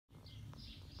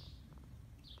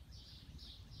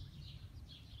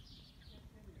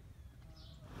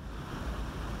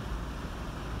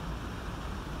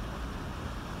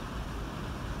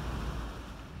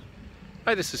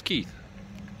Hi, this is Keith.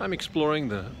 I'm exploring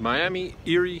the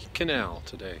Miami-Erie Canal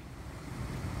today.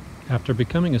 After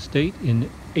becoming a state in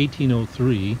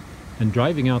 1803 and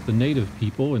driving out the native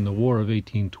people in the War of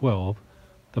 1812,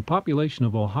 the population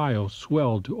of Ohio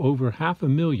swelled to over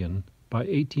 500,000 by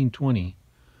 1820.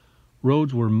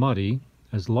 Roads were muddy,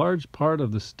 as a large part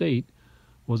of the state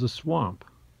was a swamp.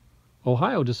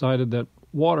 Ohio decided that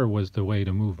water was the way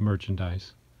to move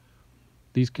merchandise.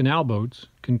 These canal boats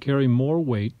can carry more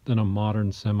weight than a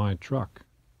modern semi-truck.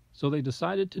 So they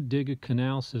decided to dig a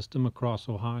canal system across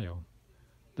Ohio.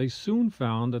 They soon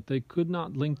found that they could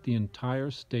not link the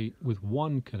entire state with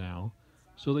one canal,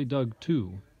 so they dug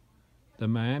two. The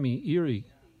Miami-Erie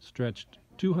stretched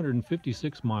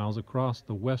 256 miles across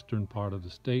the western part of the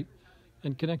state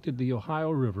and connected the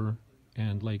Ohio River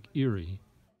and Lake Erie.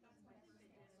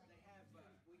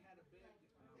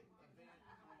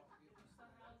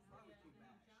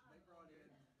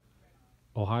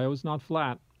 Ohio is not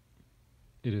flat.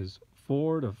 It is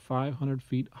 400 to 500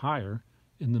 feet higher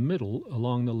in the middle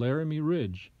along the Laramie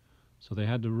Ridge, so they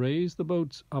had to raise the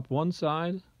boats up one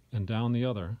side and down the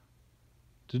other.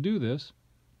 To do this,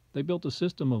 they built a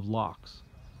system of locks.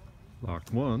 Lock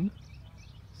 1,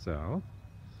 south.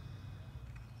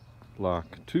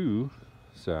 Lock 2,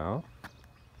 south.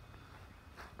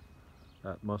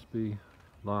 That must be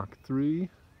lock 3,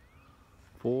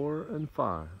 4, and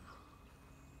 5.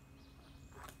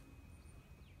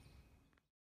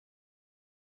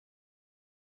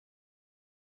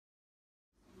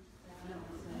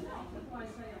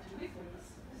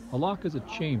 A lock is a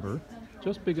chamber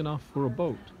just big enough for a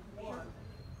boat.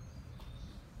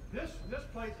 This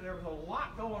place, there was a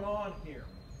lot going on here.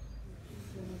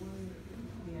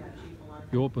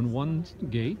 You open one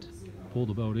gate, pull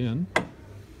the boat in.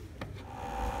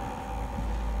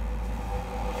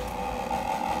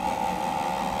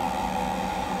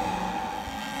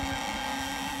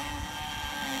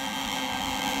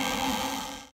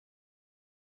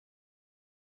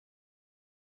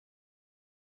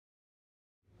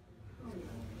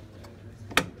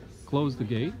 Close the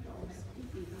gate.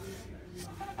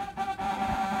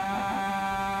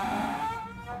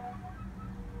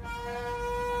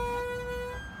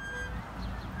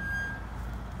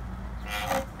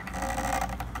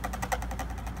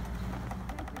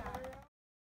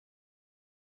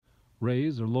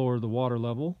 Raise or lower the water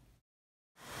level.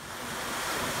 Yeah,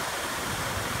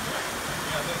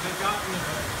 they got me,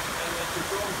 and if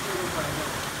you're going through,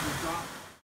 you drop.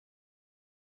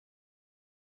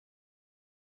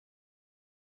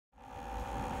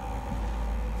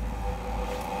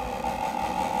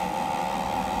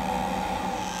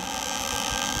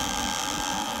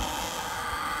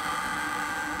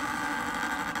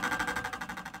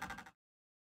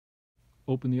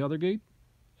 Open the other gate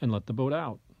and let the boat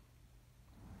out.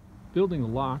 Building the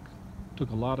lock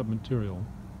took a lot of material: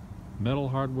 metal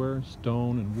hardware,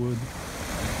 stone, and wood.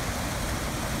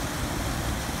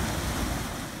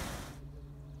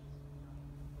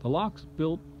 The locks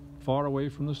built far away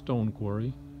from the stone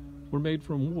quarry were made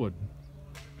from wood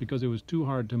because it was too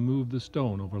hard to move the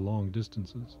stone over long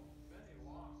distances.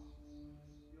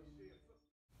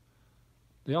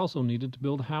 They also needed to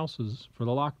build houses for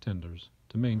the lock tenders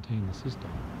to maintain the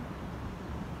system.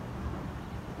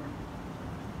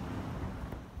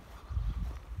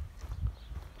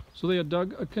 So they had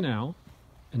dug a canal,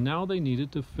 and now they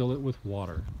needed to fill it with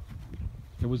water.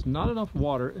 There was not enough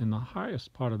water in the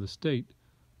highest part of the state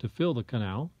to fill the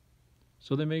canal,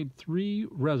 so they made 3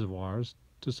 reservoirs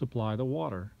to supply the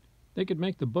water. They could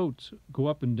make the boats go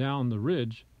up and down the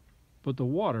ridge, but the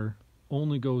water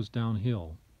only goes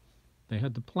downhill. They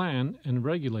had to plan and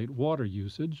regulate water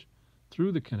usage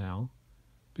through the canal,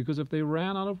 because if they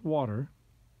ran out of water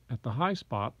at the high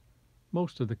spot,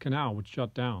 most of the canal would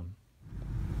shut down.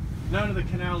 None of the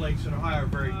canal lakes in Ohio are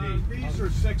very deep. These are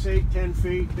 6, 8, 10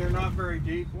 feet. They're not very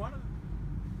deep.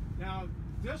 Now,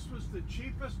 this was the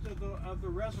cheapest of the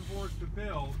reservoirs to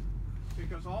build,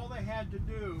 because all they had to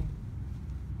do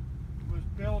was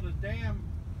build a dam.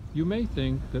 You may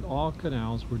think that all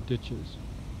canals were ditches,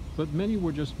 but many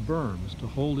were just berms to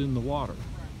hold in the water.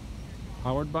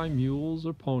 Powered by mules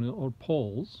or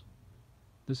poles,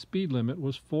 the speed limit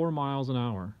was 4 miles an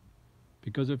hour,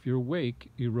 because if your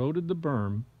wake eroded the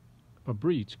berm, a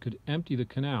breach could empty the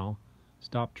canal,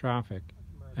 stop traffic,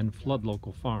 and flood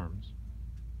local farms.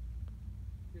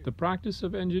 The practice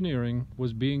of engineering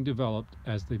was being developed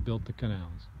as they built the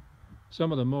canals.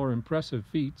 Some of the more impressive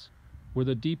feats were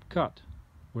the deep cut,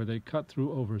 where they cut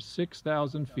through over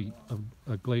 6,000 feet of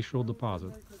a glacial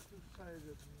deposit.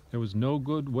 There was no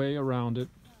good way around it,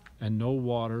 and no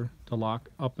water to lock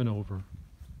up and over.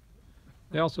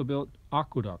 They also built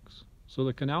aqueducts, so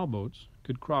the canal boats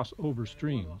could cross over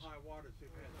streams.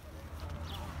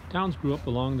 Towns grew up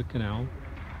along the canal.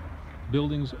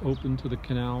 Buildings open to the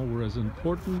canal were as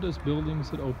important as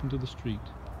buildings that opened to the street.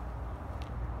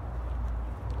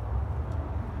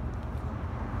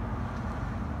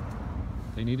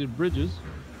 They needed bridges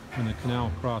when the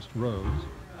canal crossed roads.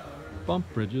 Bump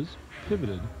bridges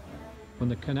pivoted when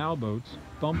the canal boats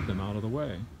bumped them out of the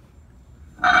way.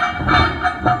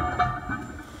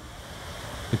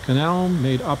 The canal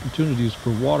made opportunities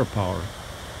for water power,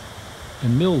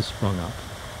 and mills sprung up.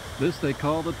 This they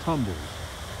call the tumbles.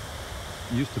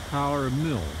 It used to power a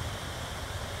mill.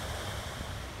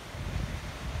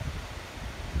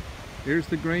 Here's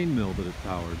the grain mill that it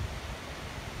powered.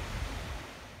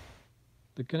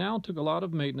 The canal took a lot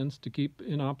of maintenance to keep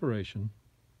in operation.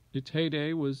 Its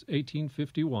heyday was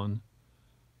 1851,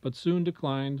 but soon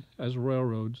declined as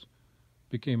railroads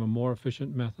became a more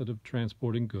efficient method of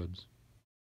transporting goods.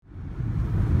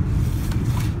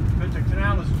 But the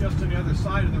canal is just on the other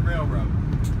side of the railroad.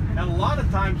 And a lot of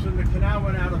times when the canal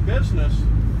went out of business,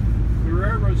 the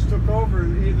railroads took over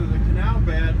either the canal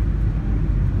bed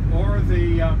or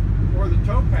the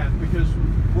towpath because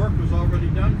work was already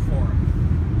done for them.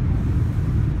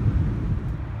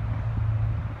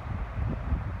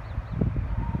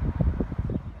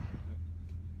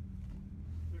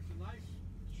 There's a nice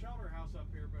shelter house up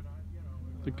here, but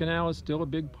The canal is still a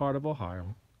big part of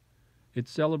Ohio.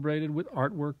 It's celebrated with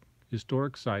artwork,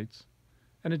 historic sites,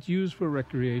 and it's used for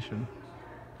recreation.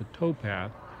 The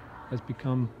towpath has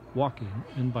become walking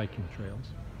and biking trails.